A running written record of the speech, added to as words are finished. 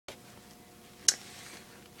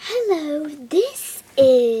Hello, this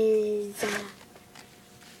is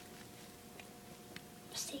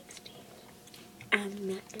 60. I'm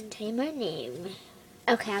not gonna tell you my name.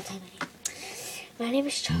 Okay, I'll tell you my name. My name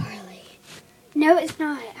is Charlie. No, it's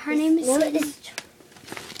not. Her name is. No, it is.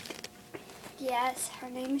 Yes, her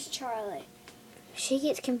name is Charlie. She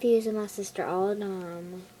gets confused with my sister all the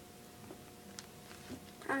time.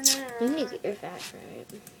 I know. You need to get your facts right.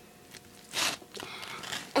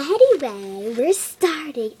 Anyway, we're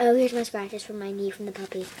starting. Oh, here's my scratches from my knee from the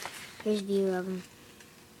puppy. Here's a view of them.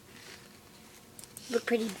 Look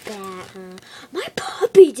pretty bad, huh? My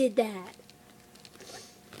puppy did that.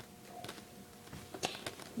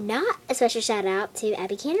 Not a special shout out to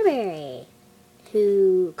Abby Canterbury,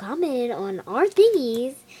 who commented on our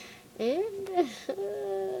thingies and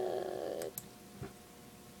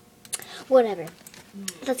whatever.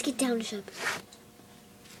 Let's get down to shop.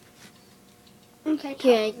 Okay.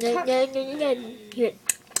 Here.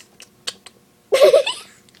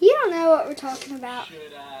 You don't know what we're talking about. Should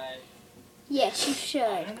I? Yes, you I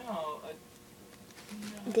should. don't know.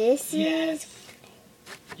 No. This Yes. is.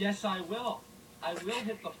 Yes, I will. I will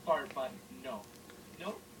hit the fart button. No.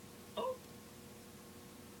 No. Oh.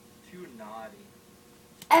 Too naughty.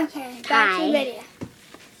 Okay, back to the video.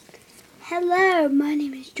 Hello, my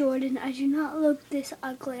name is Jordan. I do not look this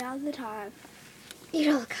ugly all the time. You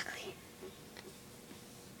don't look ugly.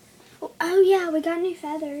 Oh yeah, we got new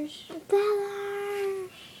feathers. Feathers.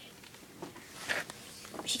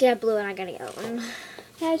 She got blue and I got a yellow one.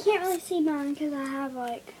 Yeah, I can't really see mine because I have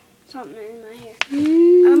like something in my hair.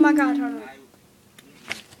 Mm. Oh my god, hold on.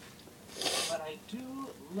 But I do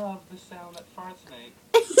love the sound that farts make.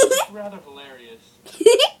 It's rather hilarious.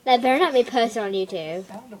 That better not be posted on YouTube.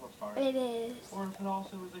 The sound of a fart. It is. Or if it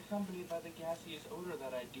also is accompanied by the gaseous odor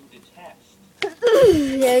that I do detest.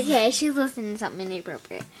 Okay, she's listening to something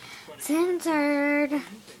inappropriate. Censored.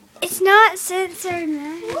 It's not censored,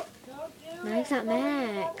 man. No, it's not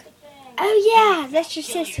Mac. Oh yeah, that's your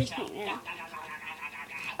sister's nickname.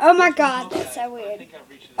 Oh my god, that's so I weird. think I've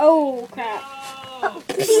reached the Oh crap. No!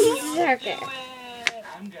 Okay. Do it!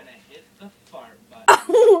 I'm gonna hit the fart button.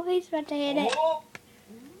 Oh, he's about to hit it. Oh!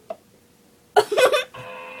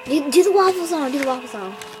 Do the waffle song. Do the waffle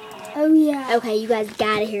song. Oh yeah. Okay, you guys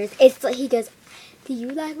gotta hear this. It's like he goes, "Do you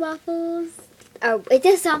like waffles?" Oh, it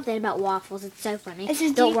does something about waffles. It's so funny. It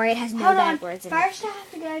says, Don't worry, it has no Hold bad on. words in it. First, I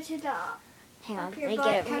have to go to the Hang on, up let your me butt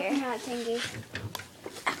get over here. coconut thingy.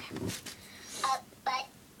 Up butt,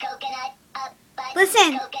 coconut, up butt,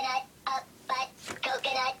 Listen. coconut, up butt,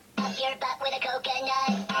 coconut, up your butt with a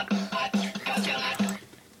coconut, up butt, coconut.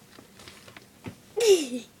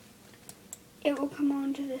 It will come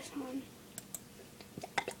on to this one.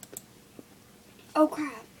 Oh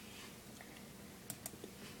crap.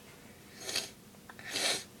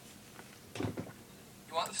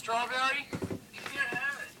 You want the strawberry? You can't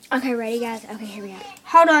have it. Okay, ready, guys? Okay, here we go.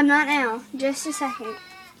 Hold on, not now. Just a second.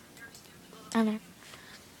 Oh no.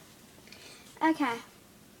 Okay.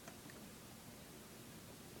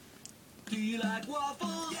 Do you like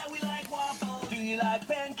waffles? Yeah, we like waffles. Do you like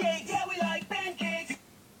pancakes? Yeah, we like pancakes.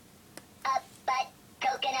 Up butt,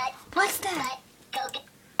 coconut, What's that? butt, coconut.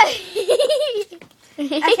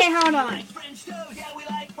 Okay, hold on. Like French toast? Yeah, we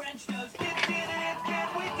like French toast. Can't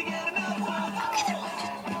wait to get another one.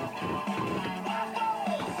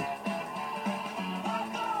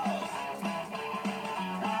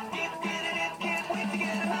 Can't wait to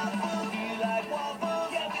get another one. Do you like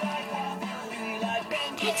waffles? Yeah, we like waffles. Do you like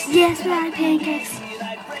pancakes? Yes, we like pancakes. Do you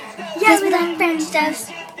like French toast? Yes, we like French toast.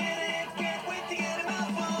 Can't wait to get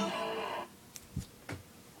another one.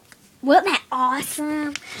 Wasn't that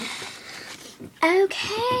awesome?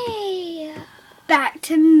 Okay. Back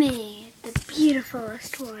to me, the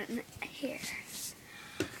beautifulest one here.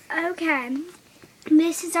 Okay,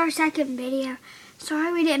 this is our second video.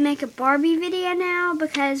 Sorry we didn't make a Barbie video now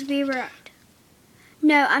because we were.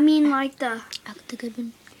 No, I mean like the. Oh, the good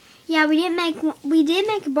one. Yeah, we didn't make one. We did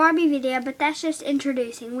make a Barbie video, but that's just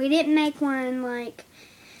introducing. We didn't make one like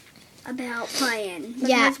about playing.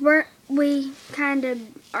 Yeah. Because we kind of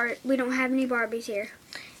are. We don't have any Barbies here.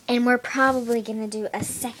 And we're probably gonna do a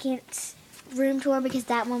second room tour because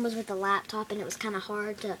that one was with the laptop and it was kind of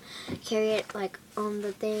hard to carry it like on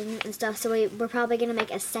the thing and stuff. So we're probably gonna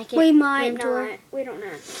make a second We might room tour. not. We don't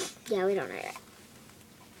know. Yeah, we don't know yet.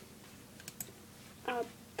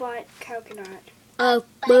 But coconut. Oh,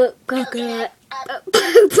 but coconut. Up butt,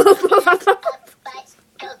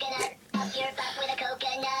 coconut, up your butt with a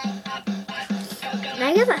coconut, up butt, coconut. Now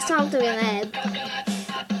I guess that song through your head.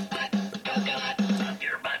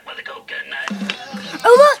 Your butt with a coconut.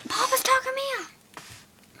 Oh look, Papa's talking me out.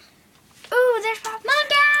 Ooh, there's Papa. Mom,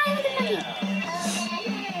 Dad, look at the monkey.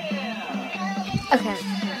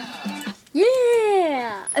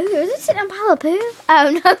 on Papa Poo? Oh,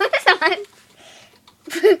 no, that's not.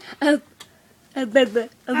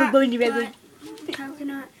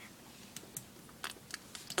 Coconut.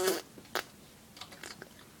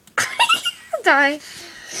 Sorry.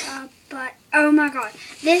 But, oh my god.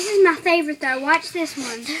 This is my favorite though. Watch this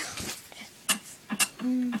one.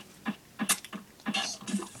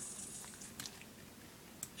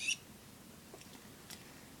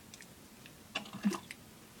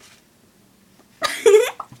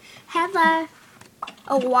 Hello.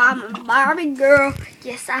 Oh, I'm a Barbie girl.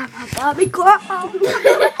 Yes, I'm a Barbie girl.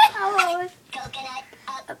 Hello. Coconut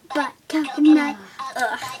up But coconut.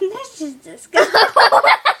 This is disgusting.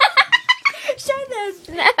 Show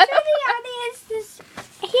the audience this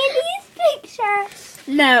hideous picture.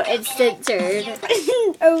 No, it's censored.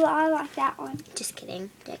 Oh, I like that one. Just kidding.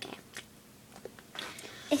 Okay.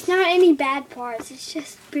 It's not any bad parts. It's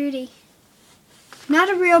just booty. Not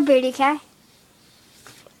a real booty, okay?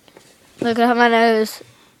 Look at my nose.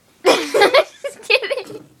 Just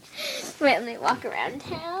kidding. Wait, let me walk around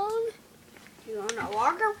town. You wanna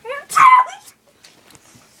walk around town?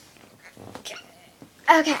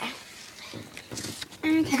 Okay.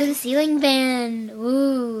 Look at the ceiling fan.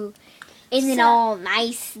 Ooh. Isn't it So- all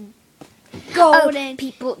nice? Golden. Oh,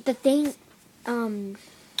 people, the thing, what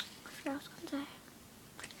else was I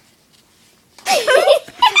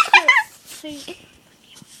say?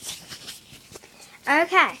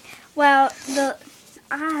 Okay. Well,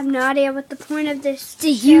 I have no idea what the point of this. Do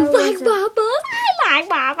you show like is. Baba? I like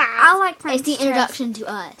Baba. I like It's the Princess. introduction to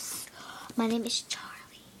us. My name is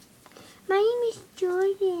Charlie. My name is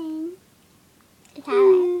Jordan.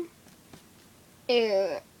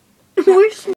 Ew. We're